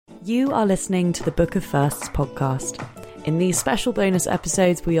You are listening to the Book of Firsts podcast. In these special bonus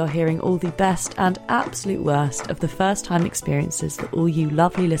episodes, we are hearing all the best and absolute worst of the first-time experiences that all you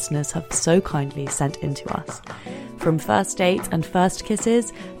lovely listeners have so kindly sent into us. From first dates and first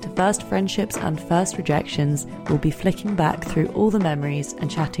kisses to first friendships and first rejections, we'll be flicking back through all the memories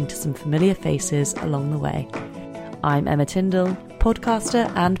and chatting to some familiar faces along the way. I'm Emma Tyndall,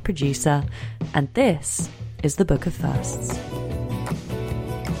 podcaster and producer, and this is the Book of Firsts.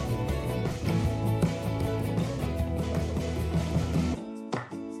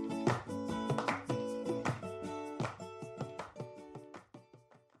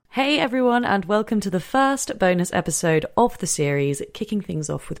 Hey everyone, and welcome to the first bonus episode of the series, kicking things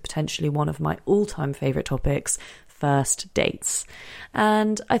off with potentially one of my all-time favourite topics, first dates.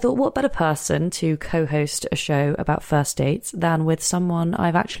 And I thought, what better person to co-host a show about first dates than with someone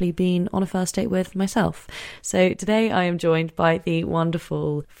I've actually been on a first date with myself. So today I am joined by the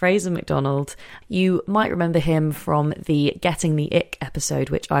wonderful Fraser McDonald. You might remember him from the Getting the Ick episode,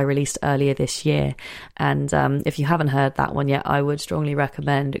 which I released earlier this year. And if you haven't heard that one yet, I would strongly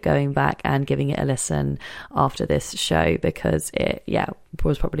recommend going back and giving it a listen after this show, because it,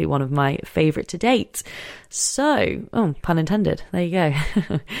 was probably one of my favourite to date. So, pun intended, there you go.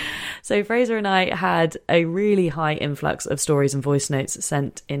 So Fraser and I had a really high influx of stories and voice notes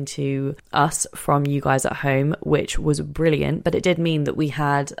sent into us from you guys at home, which was brilliant, but it did mean that we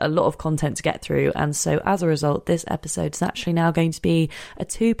had a lot of content to get through. And so as a result, this episode is actually now going to be a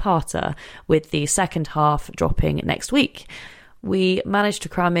two-parter, with the second half dropping next week. We managed to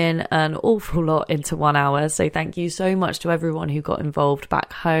cram in an awful lot into 1 hour, so thank you so much to everyone who got involved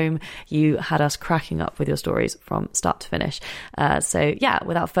back home. You had us cracking up with your stories from start to finish. So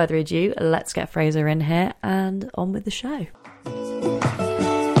without further ado, let's get Fraser in here and on with the show.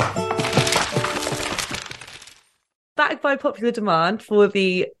 Back by popular demand for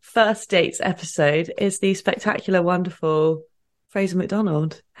the first dates episode is the spectacular, wonderful Fraser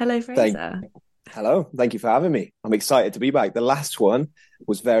McDonald. Hello, Fraser. Hello, thank you for having me. I'm excited to be back. The last one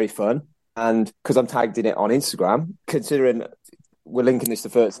was very fun, and because I'm tagged in it on Instagram, considering we're linking this to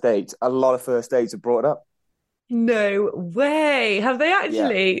first dates, a lot of first dates have brought it up. No way. Have they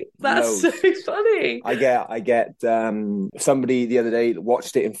actually? Yeah, that's so funny. I get somebody the other day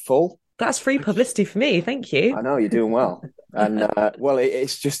watched it in full. That's free publicity for me. Thank you. I know, you're doing well. And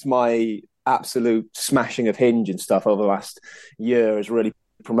it's just my absolute smashing of Hinge and stuff over the last year has really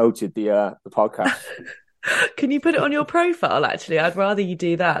promoted the podcast. Can you put it on your profile? Actually, I'd rather you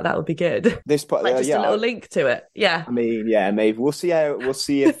do that. That would be good. This part, a little link to it. Yeah. I mean, maybe we'll see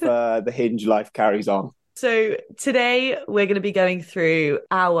if the Hinge life carries on. So today we're going to be going through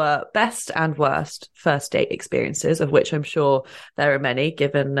our best and worst first date experiences, of which I'm sure there are many,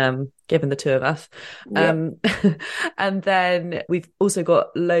 given the two of us. Yep. And then we've also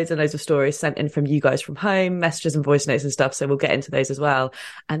got loads and loads of stories sent in from you guys from home, messages and voice notes and stuff. So we'll get into those as well.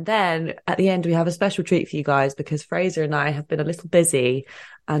 And then at the end, we have a special treat for you guys, because Fraser and I have been a little busy,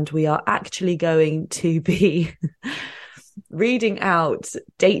 and we are actually going to be reading out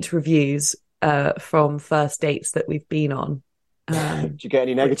date reviews from first dates that we've been on. Did you get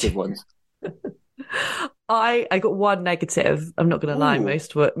any negative ones? I got one negative. I'm not going to lie.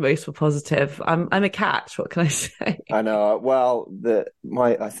 Most were positive. I'm a catch. What can I say? I know. Well,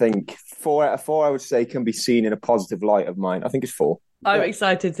 I think 4 out of 4, I would say, can be seen in a positive light of mine. I think it's 4. I'm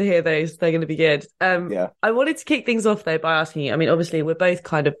excited to hear those. They're going to be good. I wanted to kick things off though by asking you. I mean, obviously, we're both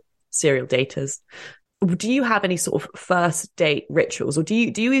kind of serial daters. Do you have any sort of first date rituals, or do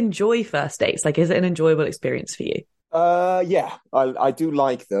you enjoy first dates? Like, is it an enjoyable experience for you? Yeah, I do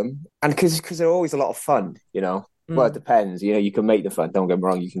like them, and because they're always a lot of fun, you know. Well, it depends. You know, you can make them fun. Don't get me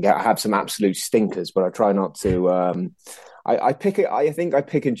wrong. You can have some absolute stinkers, but I try not to. I think I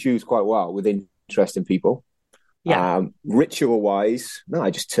pick and choose quite well with interesting people. Yeah. Ritual wise, no, I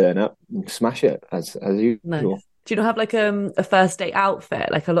just turn up and smash it as usual. Nice. Do you not have like a first date outfit?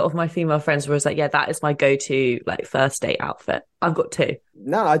 Like, a lot of my female friends were like, yeah, that is my go-to like first date outfit. I've got 2.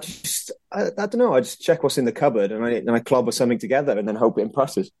 No, I don't know. I just check what's in the cupboard and I clobber something together and then hope it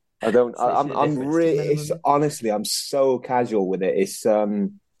impresses. Honestly, I'm so casual with it. It's I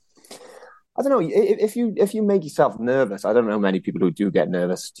don't know. If you make yourself nervous, I don't know many people who do get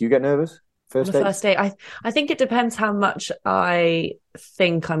nervous. Do you get nervous? First date? I think it depends how much I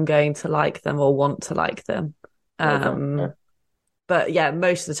think I'm going to like them or want to like them. But yeah,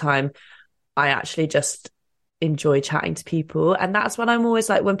 most of the time I actually just enjoy chatting to people. And that's when I'm always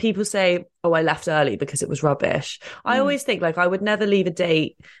like, when people say, oh, I left early because it was rubbish, I always think like I would never leave a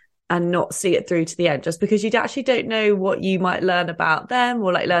date and not see it through to the end, just because you actually don't know what you might learn about them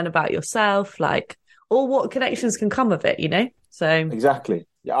or like learn about yourself. Like, or what connections can come of it, you know? So Exactly.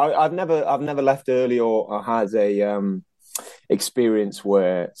 Yeah, I've never left early or had a experience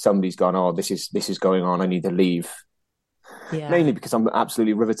where somebody's gone, oh, this is going on, I need to leave. yeah. Mainly because I'm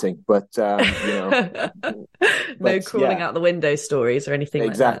absolutely riveting, but No but crawling yeah, out the window stories or anything like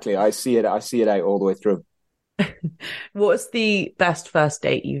that. exactly. I see it out all the way through. What's the best first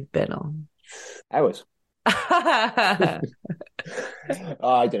date you've been on? Hours. I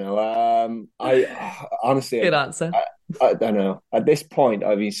don't know. I honestly, Good answer. I don't know. At this point,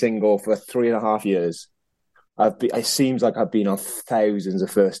 I've been single for 3.5 years. It seems like I've been on thousands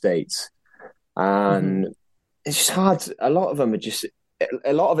of first dates, Hmm. and it's just hard. A lot of them are just.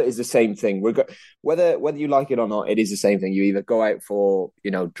 A lot of it is the same thing. Whether you like it or not, it is the same thing. You either go out for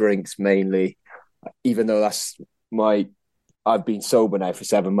drinks mainly, even though that's my. I've been sober now for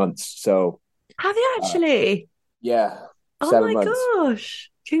 7 months, so Have you uh, actually? yeah, Oh seven my months.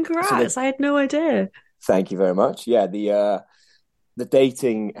 gosh. So Congrats. I had no idea. thank you very much. Yeah, the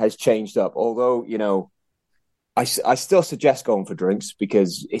dating has changed up. Although I still suggest going for drinks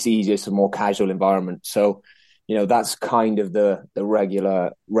because it's easier, it's a more casual environment. So that's kind of the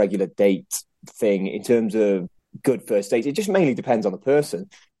regular date thing in terms of good first dates. It just mainly depends on the person.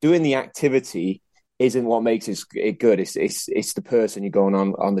 Doing the activity isn't what makes it good. It's the person you're going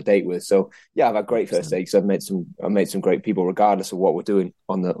on the date with. So yeah, I've had great first 100%. dates. I've made some great people, regardless of what we're doing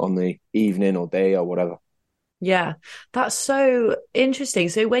on the evening or day or whatever. Yeah, that's so interesting.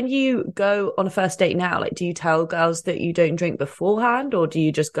 So when you go on a first date now, like, do you tell girls that you don't drink beforehand, or do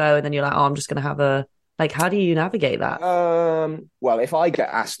you just go and then you're like, oh, I'm just gonna have a like, how do you navigate that? Well, if I get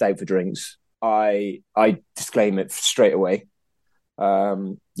asked out for drinks, I disclaim it straight away.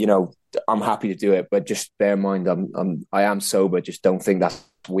 You know, I'm happy to do it, but just bear in mind I am sober. Just don't think that's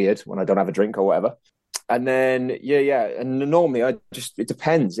weird when I don't have a drink or whatever. And then yeah, and normally it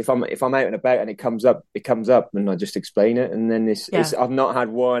depends if I'm out and about and it comes up, and I just explain it, and then it's Yeah. I've not had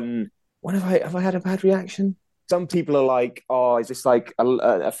one. When have I had a bad reaction? Some people are like, oh, is this like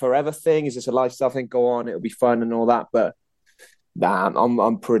a forever thing? Is this a lifestyle thing? Go on, it'll be fun and all that, but. Nah,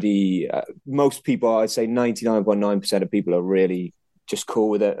 I'm pretty. Most people, I'd say 99.9% of people are really just cool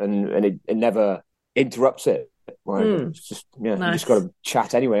with it, and it never interrupts it. Right? Mm, It's just you just got nice. to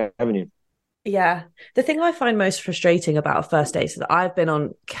chat anyway, haven't you? Yeah. The thing I find most frustrating about first dates is that I've been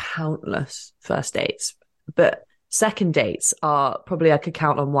on countless first dates, but second dates are probably I could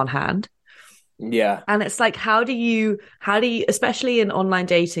count on one hand. Yeah, And it's like, how do you, especially in online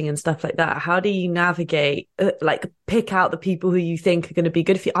dating and stuff like that, how do you navigate, like, pick out the people who you think are going to be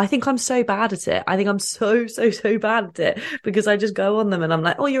good for you? I think I'm so bad at it. I think I'm so, so, so bad at it because I just go on them and I'm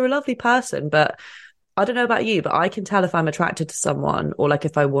like, oh, you're a lovely person. But I don't know about you, but I can tell if I'm attracted to someone or like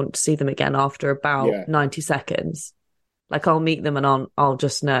if I want to see them again after about yeah. 90 seconds. Like I'll meet them and I'll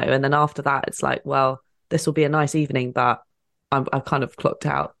just know. And then after that, it's like, well, this will be a nice evening, but I've kind of clocked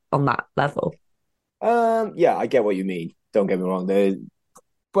out on that level. Yeah, I get what you mean. Don't get me wrong.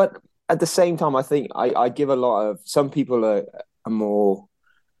 But at the same time, I think I give a lot of. Some people are more.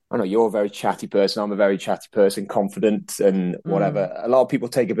 I know you're a very chatty person. I'm a very chatty person, confident and Mm. whatever. A lot of people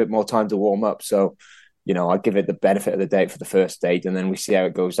take a bit more time to warm up. So, I give it the benefit of the doubt for the first date, and then we see how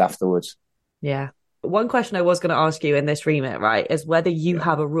it goes afterwards. Yeah. One question I was going to ask you in this remit, right, is whether you Yeah,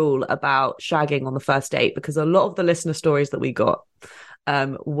 have a rule about shagging on the first date, because a lot of the listener stories that we got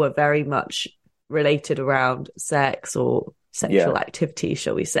were very much related around sex or yeah. sexual activity,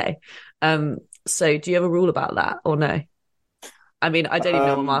 shall we say. So do you have a rule about that or no? I mean, I don't even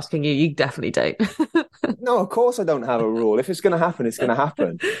know what I'm Um, asking you. You definitely don't. no, of course I don't have a rule. If it's going to happen, it's going to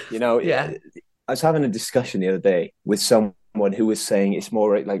happen. Yeah. I was having a discussion the other day with someone who was saying it's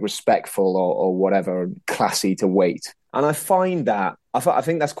more like respectful or whatever, classy to wait. And I find that I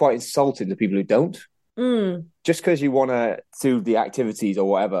think that's quite insulting to people who don't. Mm. Just because you want to do the activities or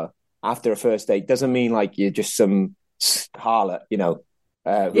whatever after a first date doesn't mean like you're just some harlot,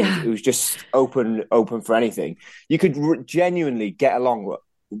 Yeah. who's just open for anything. You could genuinely get along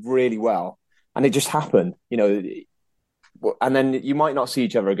really well, and it just happened, and then you might not see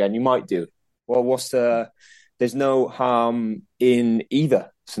each other again. You might do. Well, there's no harm in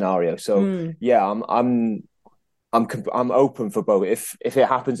either scenario. So Mm. yeah, I'm open for both. If it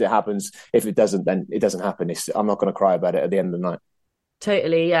happens, it happens. If it doesn't, then it doesn't happen. I'm not going to cry about it at the end of the night.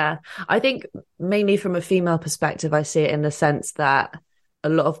 Totally, yeah. I think mainly from a female perspective, I see it in the sense that a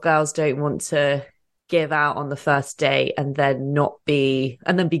lot of girls don't want to give out on the first date and then be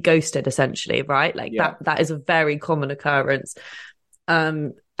ghosted essentially, right? Like Yeah. that is a very common occurrence.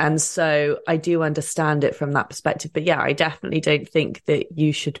 And so I do understand it from that perspective. But yeah, I definitely don't think that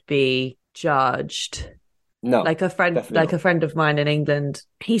you should be judged No, Like a friend, definitely not. of mine in England,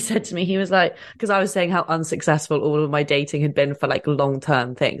 he said to me, he was like, because I was saying how unsuccessful all of my dating had been for like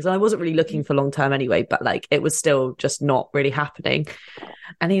long-term things. And I wasn't really looking for long-term anyway, but like it was still just not really happening.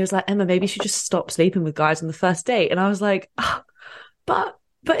 And he was like, Emma, maybe you should just stop sleeping with guys on the first date. And I was like, oh, but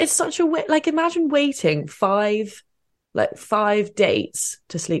it's such a way, like imagine waiting five dates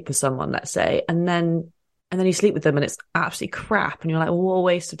to sleep with someone, let's say, and then you sleep with them and it's absolutely crap. And you're like, well, what a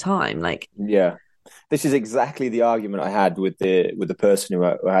waste of time. Like, Yeah. This is exactly the argument I had with the person who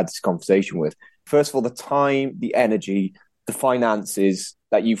I had this conversation with. First of all, the time, the energy, the finances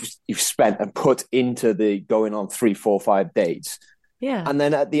that you've spent and put into the going on 3, 4, 5 dates, yeah. and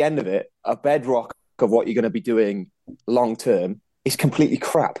then at the end of it, a bedrock of what you're going to be doing long term is completely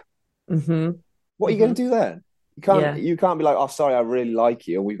crap. Mm-hmm. What are you going to do then? Yeah. You can't be like, oh, sorry, I really like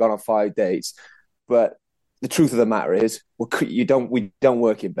you, and we've gone on 5 dates, but the truth of the matter is, we don't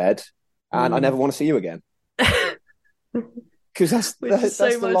work in bed, and I never want to see you again. Because that's so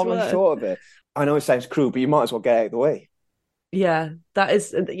the much long work. and short of it. I know it sounds cruel, but you might as well get out of the way. Yeah, that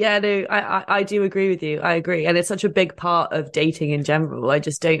is, yeah, no, I do agree with you. I agree. And it's such a big part of dating in general. I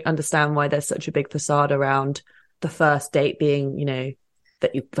just don't understand why there's such a big facade around the first date being,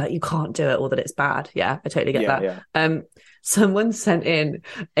 that you can't do it or that it's bad. Yeah, I totally get that. Yeah. Someone sent in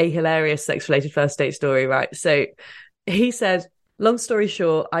a hilarious sex-related first date story, right? So he said, long story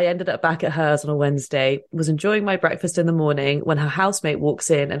short, I ended up back at hers on a Wednesday, was enjoying my breakfast in the morning when her housemate walks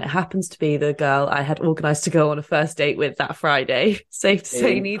in, and it happens to be the girl I had organised to go on a first date with that Friday. Safe to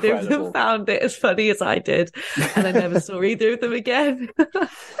say neither of them found it as funny as I did, and I never saw either of them again.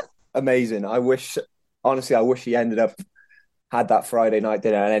 Amazing. Honestly, I wish he had that Friday night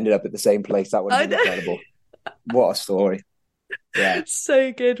dinner and ended up at the same place. That would have been incredible. What a story. Yeah.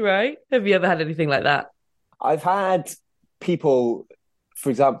 So good, right? Have you ever had anything like that? I've had people, for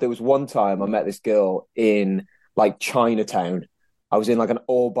example, there was one time I met this girl in like Chinatown. I was in like an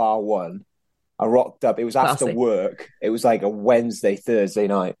all bar one. I rocked up. It was after work. It was like a Wednesday, Thursday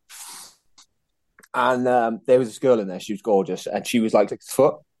night. And there was this girl in there. She was gorgeous. And she was like 6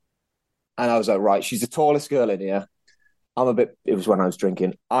 foot. And I was like, right, she's the tallest girl in here. It was when I was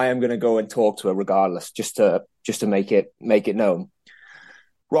drinking. I am going to go and talk to her regardless, just to make it known.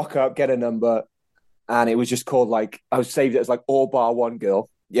 Rock up, get a number. And it was just called like, I was saved it as like all bar one girl.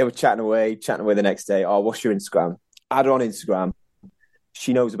 Yeah, we're chatting away the next day. Oh, what's your Instagram? Add her on Instagram.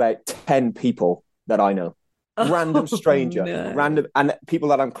 She knows about 10 people that I know. Random stranger, random, and people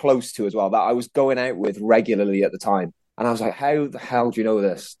that I'm close to as well, that I was going out with regularly at the time. And I was like, how the hell do you know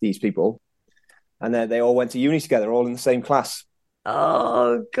these people? And then they all went to uni together, all in the same class.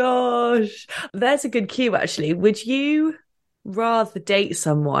 Oh, gosh. There's a good cue, actually. Would you rather date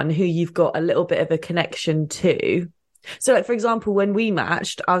someone who you've got a little bit of a connection to? So, like, for example, when we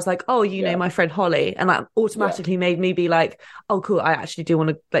matched, I was like, oh, you know, my friend Holly. And that automatically made me be like, oh, cool, I actually do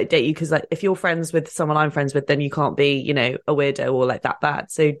want to like date you. Because like, if you're friends with someone I'm friends with, then you can't be, a weirdo or like that bad.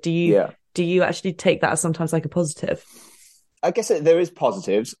 So do you actually take that as sometimes like a positive? I guess there is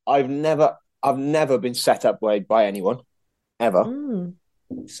positives. I've never been set up by anyone, ever.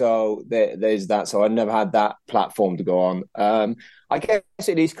 So there's that. So I've never had that platform to go on. I guess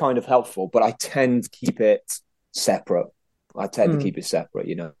it is kind of helpful, but I tend to keep it separate. I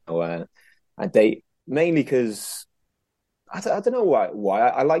date mainly because I don't know why.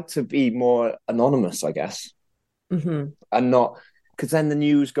 I like to be more anonymous, I guess, and not because then the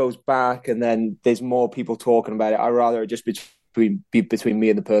news goes back and then there's more people talking about it. I'd rather it just be between me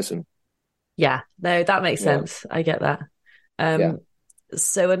and the person. Yeah, no, that makes sense. I get that.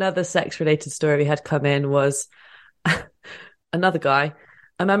 So another sex-related story we had come in was another guy.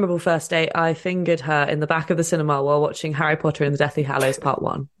 A memorable first date, I fingered her in the back of the cinema while watching Harry Potter and the Deathly Hallows Part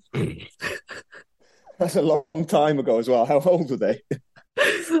 1. That's a long time ago as well. How old were they?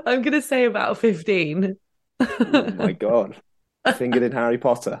 I'm going to say about 15. Oh my God. Fingered in Harry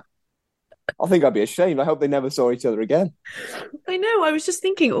Potter. I think I'd be ashamed. I hope they never saw each other again. I know. I was just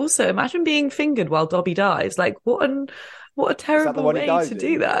thinking also, imagine being fingered while Dobby dies. Like, what a terrible way to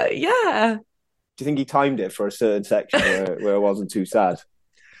do that. Yeah. Do you think he timed it for a certain section where it wasn't too sad?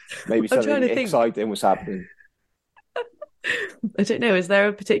 Maybe something exciting was happening. I don't know. Is there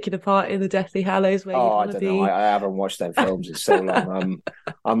a particular part in the Deathly Hallows where you want to be? Know. I haven't watched them films in so long.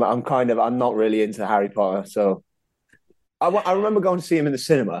 I'm not really into Harry Potter, so I remember going to see him in the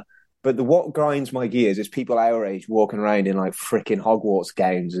cinema. But what grinds my gears is people our age walking around in like freaking Hogwarts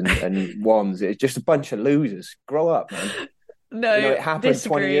gowns and wands. It's just a bunch of losers. Grow up, man. No, it happened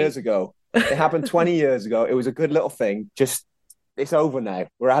 20 years ago. It happened 20 years ago. It was a good little thing. Just, it's over now.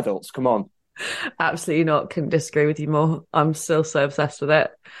 We're adults. Come on. Absolutely not. Couldn't disagree with you more. I'm still so obsessed with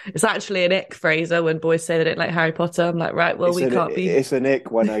it. It's actually an ick, Fraser, when boys say they don't like Harry Potter. I'm like, right, well, we can't be. It's an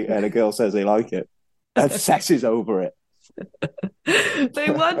ick when a girl says they like it. Obsesses over it.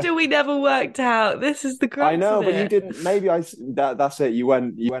 No wonder we never worked out. This is the crux I know, of but it. you didn't. Maybe that's it. You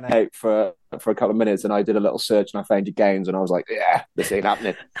went out for a couple of minutes, and I did a little search, and I found your gowns, and I was like, yeah, this ain't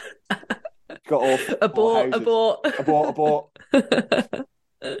happening. Got all abort.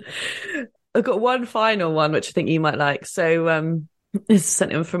 I've got one final one, which I think you might like. So, this is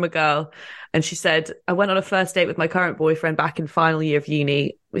sent in from a girl, and she said, I went on a first date with my current boyfriend back in final year of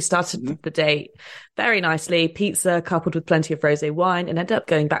uni. We started the date very nicely, pizza coupled with plenty of rosé wine, and ended up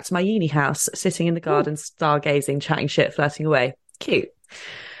going back to my uni house, sitting in the garden, stargazing, chatting shit, flirting away. Cute.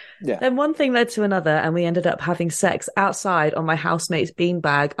 Yeah. Then one thing led to another, and we ended up having sex outside on my housemate's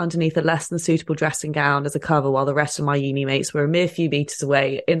beanbag underneath a less than suitable dressing gown as a cover, while the rest of my uni mates were a mere few meters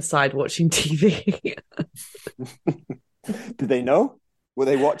away inside watching TV. Did they know? Were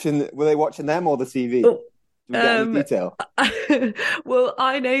they watching them or the TV? Did we get any detail? Well,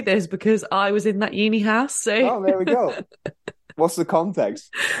 I know this because I was in that uni house. So there we go. What's the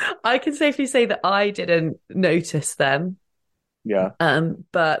context? I can safely say that I didn't notice them. Yeah.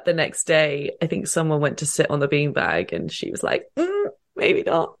 But the next day, I think someone went to sit on the beanbag, and she was like, maybe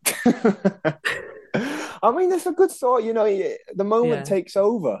not. I mean, that's a good thought. The moment takes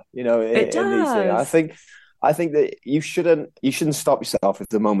over. It does. In these things. I think that you shouldn't stop yourself if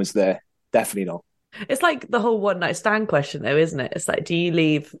the moment's there. Definitely not. It's like the whole one night stand question, though, isn't it? It's like, do you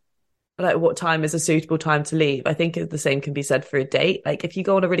leave? Like, what time is a suitable time to leave? I think the same can be said for a date. Like, if you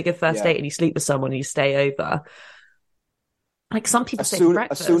go on a really good first date and you sleep with someone and you stay over. Like some people stay for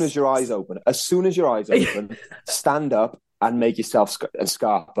breakfast. As soon as your eyes open, stand up and make yourself a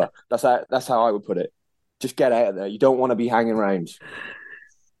scarper. That's how I would put it. Just get out of there. You don't want to be hanging around.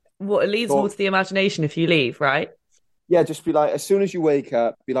 It leads more to the imagination if you leave, right? Yeah, just be like, as soon as you wake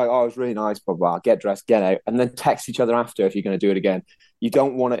up, be like, oh, it was really nice, blah, blah, get dressed, get out, and then text each other after if you're going to do it again. You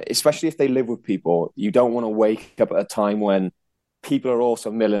don't want to, especially if they live with people, you don't want to wake up at a time when people are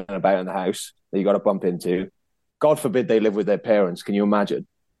also milling about in the house that you got to bump into. God forbid they live with their parents. Can you imagine?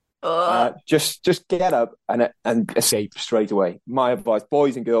 Just get up and escape straight away. My advice,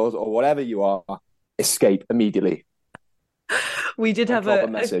 boys and girls or whatever you are, escape immediately. We did have a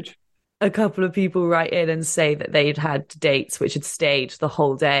message. A couple of people write in and say that they'd had dates which had stayed the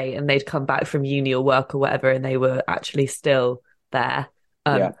whole day, and they'd come back from uni or work or whatever, and they were actually still there.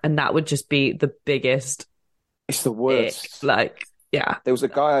 And that would just be the biggest. It's the worst. There was a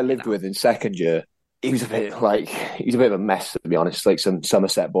guy I lived with in second year. He was a bit of a mess, to be honest, like some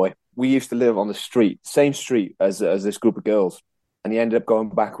Somerset boy. We used to live on the same street as this group of girls, and he ended up going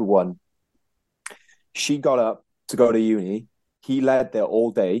back with one. She got up to go to uni. He led there all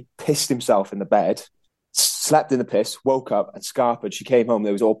day, pissed himself in the bed, slept in the piss, woke up and scarpered. She came home,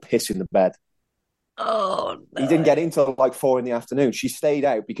 there was all piss in the bed. Oh, no. He didn't get in till like 4 PM. She stayed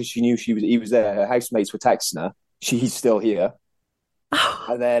out because she knew he was there. Her housemates were texting her. He's still here.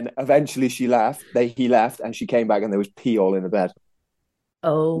 And then eventually he left, and she came back and there was pee all in the bed.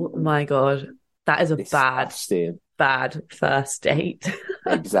 Oh my God. That is a bad first date.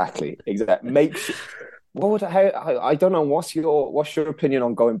 Exactly. I don't know. What's your opinion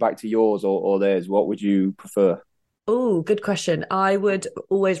on going back to yours or theirs? What would you prefer? Oh, good question. I would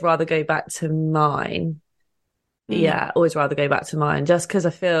always rather go back to mine. Yeah, always rather go back to mine just because I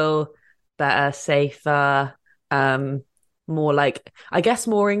feel better, safer, more like, I guess,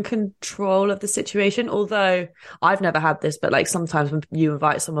 more in control of the situation. Although I've never had this, but like sometimes when you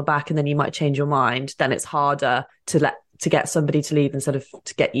invite someone back and then you might change your mind, then it's harder to get somebody to leave instead of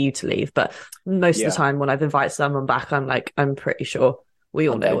to get you to leave. But most of the time when I've invited someone back, I'm pretty sure we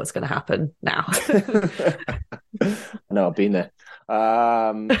all know what's going to happen now. No, I've been there.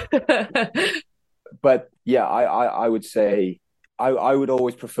 But yeah, I would say I would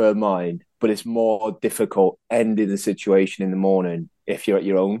always prefer mine, but it's more difficult ending the situation in the morning if you're at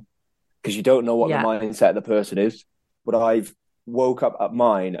your own, because you don't know what the mindset of the person is. But I've woke up at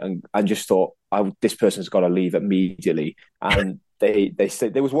mine and just thought, this person's got to leave immediately. And they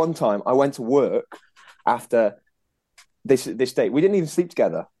said, there was one time I went to work after this date. We didn't even sleep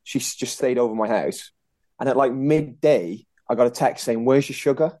together. She just stayed over my house. And at like midday, I got a text saying, "Where's your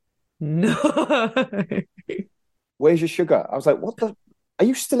sugar?" No. "Where's your sugar?" I was like, are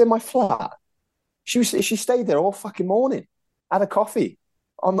you still in my flat? She stayed there all fucking morning, had a coffee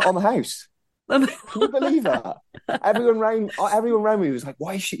on the house. Can you believe that? Everyone around me was like,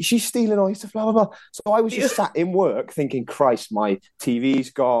 "Why is she's stealing all your stuff, blah, blah, blah." So I was just sat in work thinking, Christ, my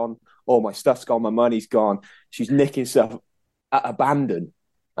TV's gone, all my stuff's gone, my money's gone. She's nicking stuff at abandon.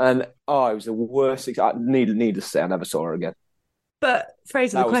 And it was the worst. Needless to say, I never saw her again. But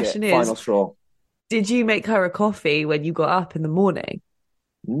Fraser, the That was question it. is, Final straw. did you make her a coffee when you got up in the morning?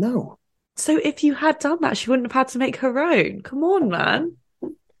 No. So if you had done that, she wouldn't have had to make her own. Come on, man.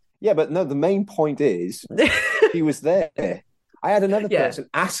 Yeah, but no, the main point is he was there. I had another Yeah. person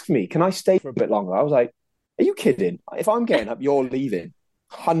ask me, can I stay for a bit longer? I was like, are you kidding? If I'm getting up, you're leaving.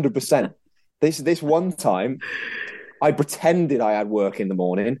 100%. This one time, I pretended I had work in the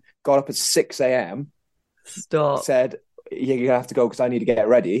morning, got up at 6 a.m., Stop. said, you're going to have to go because I need to get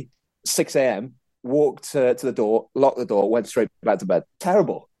ready. 6 a.m., walked to the door, locked the door, went straight back to bed.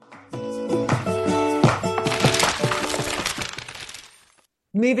 Terrible.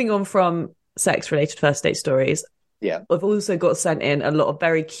 Moving on from sex-related first date stories, Yeah. I've also got sent in a lot of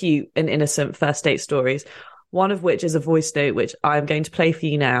very cute and innocent first date stories, one of which is a voice note, which I'm going to play for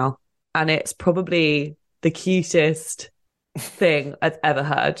you now. And it's probably the cutest thing I've ever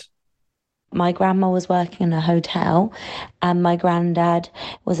heard. My grandma was working in a hotel and my granddad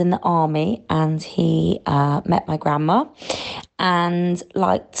was in the army, and he met my grandma and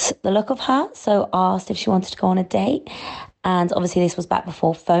liked the look of her, so asked if she wanted to go on a date. And obviously this was back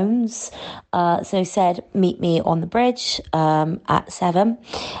before phones, so said, meet me on the bridge at 7.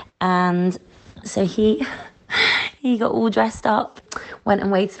 And so he got all dressed up, went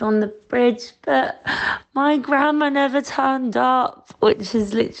and waited on the bridge, but my grandma never turned up, which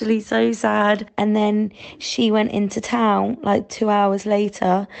is literally so sad. And then she went into town like 2 hours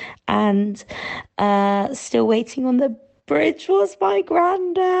later, and still waiting on the bridge was my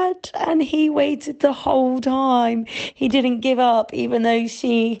granddad, and he waited the whole time. He didn't give up, even though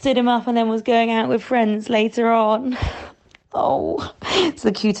she stood him up and then was going out with friends later on. Oh, it's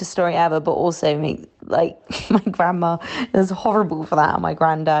the cutest story ever, but also my grandma is horrible for that, and my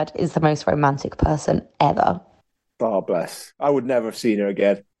granddad is the most romantic person ever. Oh, bless. I would never have seen her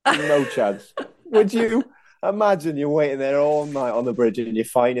again. No chance. Would you? Imagine you're waiting there all night on the bridge in your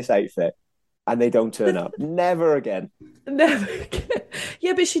finest outfit and they don't turn up. Never again. Never again.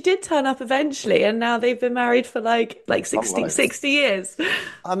 Yeah, but she did turn up eventually, and now they've been married for like 60 years.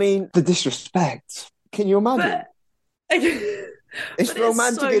 I mean, the disrespect. Can you imagine? It's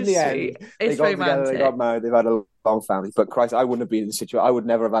romantic so in the sweet. end. It's they got romantic. together, they got married, they've had a long family. But Christ, I wouldn't have been in the situation. I would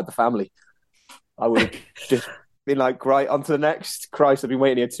never have had the family. I would have just been like, right, on to the next. Christ, I've been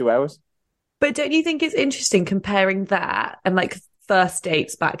waiting here 2 hours. But don't you think it's interesting comparing that and like first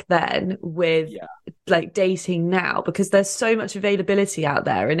dates back then with like dating now? Because there's so much availability out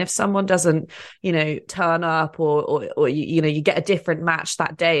there, and if someone doesn't, turn up or you get a different match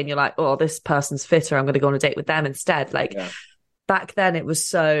that day, and you're like, oh, this person's fitter, I'm going to go on a date with them instead. Back then, it was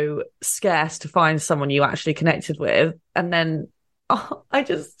so scarce to find someone you actually connected with, and then. Oh,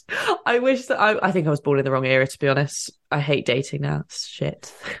 I wish that I think I was born in the wrong era, to be honest. I hate dating now. It's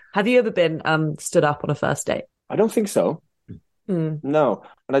shit. Have you ever been stood up on a first date? I don't think so. No.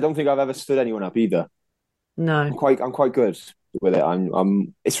 And I don't think I've ever stood anyone up either. No. I'm quite good with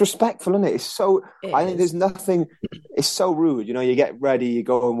it. It's respectful, isn't it? It's so I think there's nothing, it's so rude. You get ready, you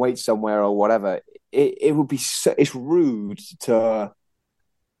go and wait somewhere or whatever. It would be it's rude to.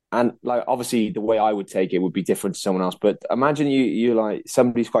 And like, obviously, the way I would take it would be different to someone else. But imagine you like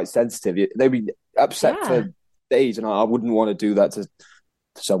somebody's quite sensitive. They'd be upset for days, and I wouldn't want to do that to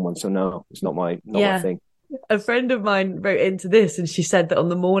someone. So no, it's not my thing. A friend of mine wrote into this, and she said that on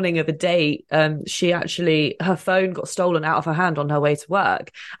the morning of a date, her phone got stolen out of her hand on her way to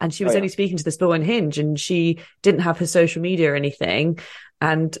work, and she was only speaking to this boy on Hinge, and she didn't have his social media or anything.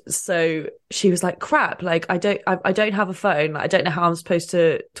 And so she was like, crap, like I don't have a phone. Like, I don't know how I'm supposed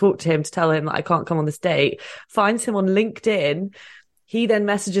to talk to him to tell him that I can't come on this date. Finds him on LinkedIn. He then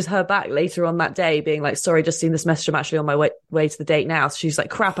messages her back later on that day being like, sorry, just seen this message. I'm actually on my way to the date now. So she's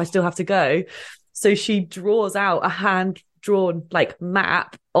like, crap, I still have to go. So she draws out a hand-drawn like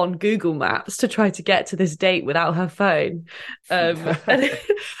map on Google Maps to try to get to this date without her phone. And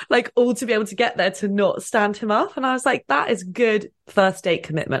like all to be able to get there to not stand him up. And I was like, that is good first date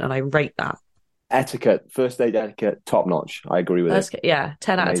commitment. And I rate that. Etiquette, first date etiquette, top notch. I agree with it. Yeah,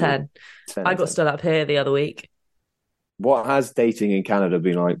 10 out of 10. I got stood up here the other week. What has dating in Canada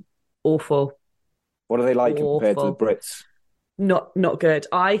been like? Awful. What are they like compared to the Brits? Not good.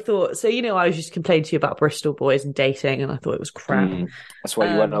 I thought so. I was just complaining to you about Bristol boys and dating, and I thought it was crap. That's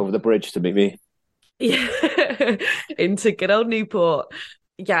why you went over the bridge to meet me. Yeah, into good old Newport.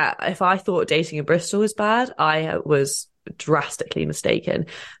 Yeah, if I thought dating in Bristol was bad, I was drastically mistaken.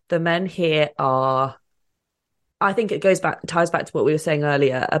 The men here are. I think it ties back to what we were saying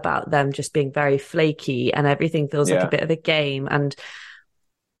earlier about them just being very flaky, and everything feels like a bit of a game. And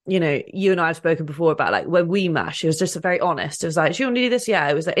you know, you and I have spoken before about like when we mash, she was just very honest. It was like, do you want to do this? Yeah.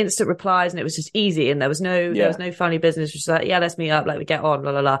 It was like instant replies and it was just easy. And there was no funny business. Just like, yeah, let's meet up. Like we get on,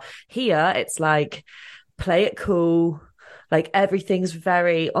 la, la, la. Here, it's like, play it cool. Like everything's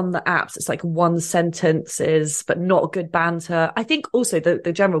very on the apps. It's like one sentences, but not good banter. I think also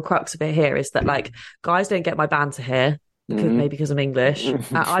the general crux of it here is that like guys don't get my banter here because maybe because I'm English.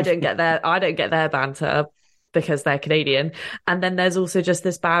 I don't get their banter because they're Canadian. And then there's also just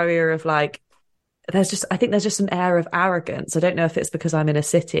this barrier of like, I think there's just an air of arrogance. I don't know if it's because I'm in a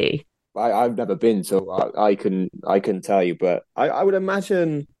city. I've never been, so I can tell you, but I would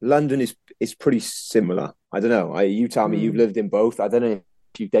imagine London is pretty similar. I don't know. You tell me you've lived in both. I don't know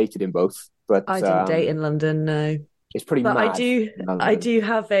if you've dated in both, but I didn't date in London, no. It's pretty but mad. I do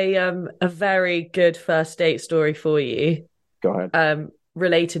have a very good first date story for you. Go ahead.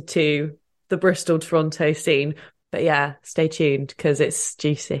 Related to the Bristol Toronto scene. But yeah, stay tuned because it's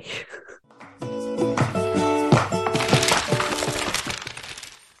juicy.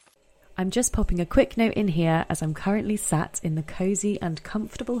 I'm just popping a quick note in here as I'm currently sat in the cosy and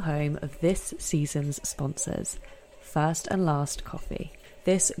comfortable home of this season's sponsors, First and Last Coffee.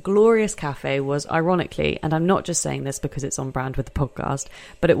 This glorious cafe was, ironically, and I'm not just saying this because it's on brand with the podcast,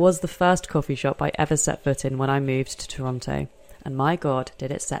 but it was the first coffee shop I ever set foot in when I moved to Toronto. And my God,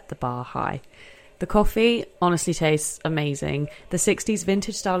 did it set the bar high. The coffee honestly tastes amazing. The 60s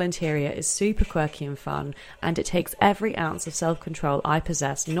vintage style interior is super quirky and fun, and it takes every ounce of self-control I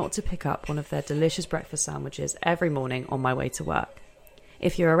possess not to pick up one of their delicious breakfast sandwiches every morning on my way to work.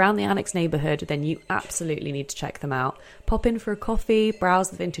 If you're around the Annex neighbourhood, then you absolutely need to check them out. Pop in for a coffee,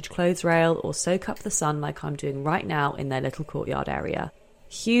 browse the vintage clothes rail, or soak up the sun like I'm doing right now in their little courtyard area.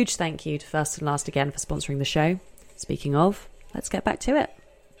 Huge thank you to First and Last again for sponsoring the show. Speaking of, let's get back to it.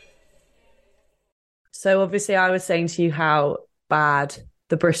 So obviously I was saying to you how bad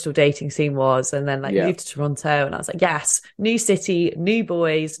the Bristol dating scene was, and then moved to Toronto, and I was like, yes, new city, new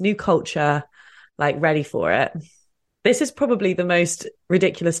boys, new culture, like ready for it. This is probably the most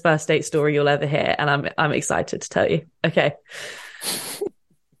ridiculous first date story you'll ever hear, and I'm excited to tell you. Okay.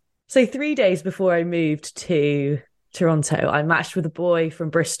 So 3 days before I moved to Toronto, I matched with a boy from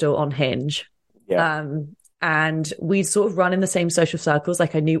Bristol on Hinge. Yeah. And we'd sort of run in the same social circles.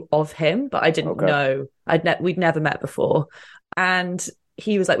 Like I knew of him, but I didn't know. We'd never met before. And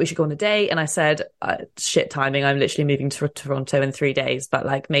he was like, we should go on a date. And I said, shit timing. I'm literally moving to Toronto in 3 days. But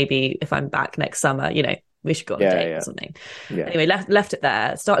like maybe if I'm back next summer, you know, we should go on a date or something. Yeah. Anyway, left it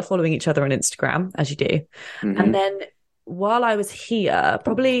there. Started following each other on Instagram, as you do. Mm-hmm. And then while I was here,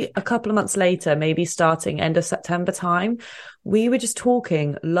 probably a couple of months later, maybe starting end of September time, we were just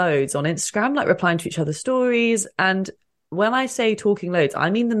talking loads on Instagram, like replying to each other's stories. And when I say talking loads, I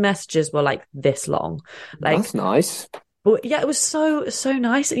mean the messages were like this long. Like, that's nice. But yeah, it was so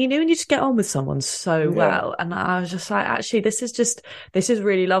nice. And you know, when you just get on with someone so well. And I was just like, actually, this is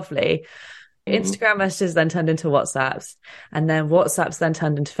really lovely. Instagram messages then turned into WhatsApps, and then WhatsApps then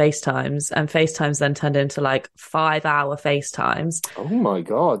turned into FaceTimes, and FaceTimes then turned into like 5-hour FaceTimes. Oh my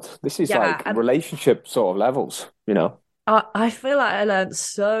God. This is like relationship sort of levels, you know? I feel like I learned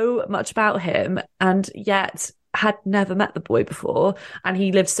so much about him, and yet had never met the boy before, and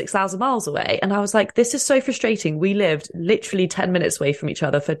he lived 6,000 miles away. And I was like, this is so frustrating. We lived literally 10 minutes away from each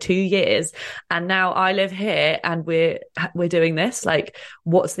other for 2 years, and now I live here and we're doing this. Like,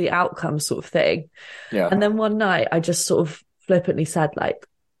 what's the outcome sort of thing? Yeah. And then one night I just sort of flippantly said, like,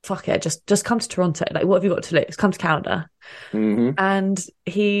 fuck it, just come to Toronto. Like, what have you got to lose? Come to Canada. Mm-hmm. And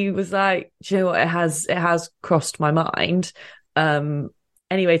he was like, do you know what? It has crossed my mind.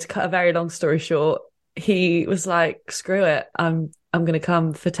 Anyway, to cut a very long story short, he was like, screw it, I'm going to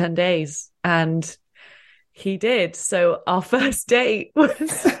come for 10 days. And he did. So our first date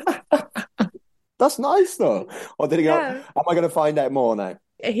was... That's nice though. Or did he go, am I going to find out more now?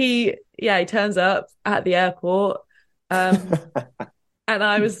 He turns up at the airport. And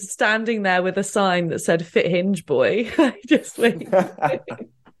I was standing there with a sign that said "Fit Hinge Boy." Just wait.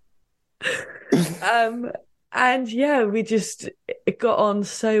 And yeah, we just got on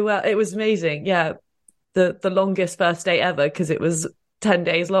so well. It was amazing. Yeah. The longest first date ever, because it was 10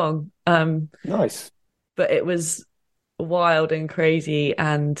 days long. Nice. But it was wild and crazy.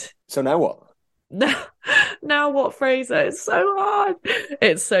 And so now what? Now what, Fraser? It's so hard.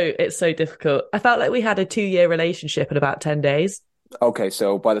 It's so difficult. I felt like we had a 2-year relationship in about 10 days. Okay,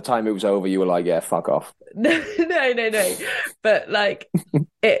 so by the time it was over, you were like, yeah, fuck off. No. But like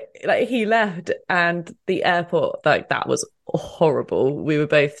he left, and the airport, like, that was horrible. We were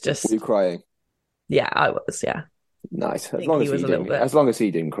both just... Were you crying? Yeah, I was, yeah. Nice. As long as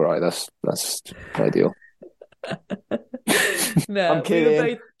he didn't cry, that's ideal. No, I'm kidding. we were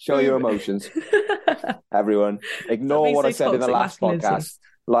both... Show your emotions, everyone. Ignore what I said in the last podcast.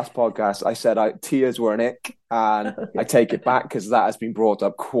 Last podcast, I said tears were an ick, and I take it back because that has been brought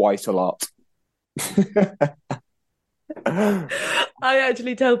up quite a lot. I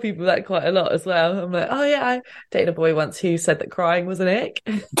actually tell people that quite a lot as well. I'm like, oh yeah, I dated a boy once who said that crying was an ick.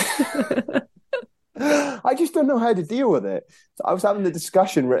 I just don't know how to deal with it. So I was having the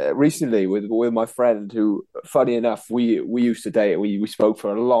discussion recently with my friend who, funny enough, we used to date. We spoke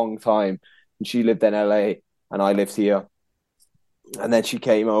for a long time, and she lived in LA and I lived here. And then she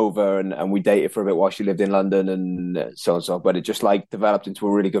came over and we dated for a bit while she lived in London and so on and so on. But it just like developed into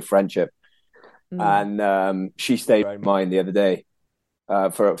a really good friendship. And she stayed in mine the other day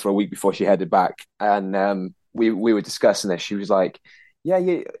for a week before she headed back. And we were discussing this. She was like, yeah,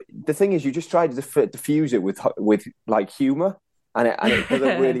 the thing is, you just try to diffuse it with like humor, and it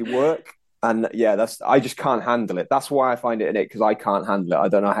doesn't really work. And yeah, I just can't handle it. That's why I find it in it, because I can't handle it. I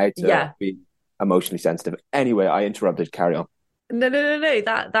don't know how to be emotionally sensitive. Anyway, I interrupted. Carry on. No.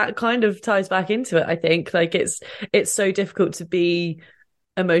 That kind of ties back into it. I think like it's so difficult to be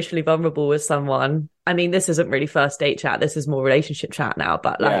emotionally vulnerable with someone. I mean, this isn't really first date chat. This is more relationship chat now.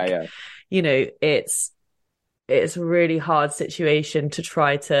 But like, you know, it's a really hard situation to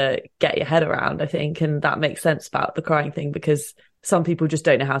try to get your head around, I think. And that makes sense about the crying thing, because some people just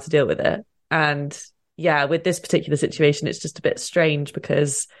don't know how to deal with it. And yeah, with this particular situation, it's just a bit strange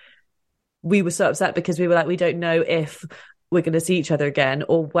because we were so upset because we were like, we don't know if we're going to see each other again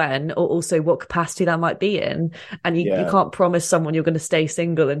or when, or also what capacity that might be in. And you can't promise someone you're going to stay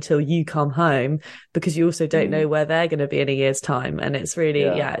single until you come home, because you also don't know where they're going to be in a year's time. And it's really,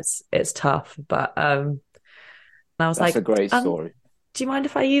 it's tough. But I was That's like, a great story. Do you mind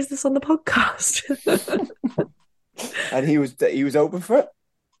if I use this on the podcast? And he was open for it?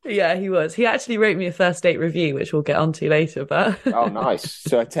 Yeah, he was. He actually wrote me a first date review, which we'll get onto later. But oh, nice.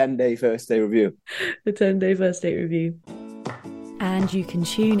 So a 10-day first date review. A 10-day first date review. And you can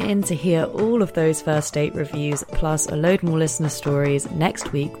tune in to hear all of those first date reviews, plus a load more listener stories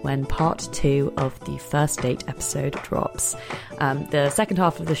next week when part 2 of the first date episode drops. The second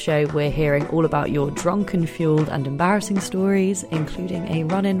half of the show, we're hearing all about your drunken, fueled and embarrassing stories, including a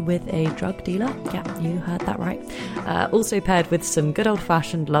run-in with a drug dealer. Yeah, you heard that right. Also paired with some good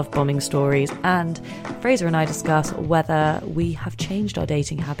old-fashioned love bombing stories. And Fraser and I discuss whether we have changed our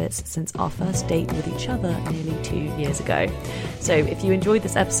dating habits since our first date with each other nearly 2 years ago. So if you enjoyed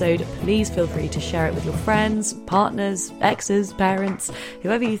this episode, please feel free to share it with your friends, partners, exes, parents,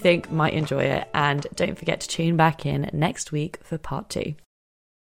 whoever you think might enjoy it. And don't forget to tune back in next week for part 2.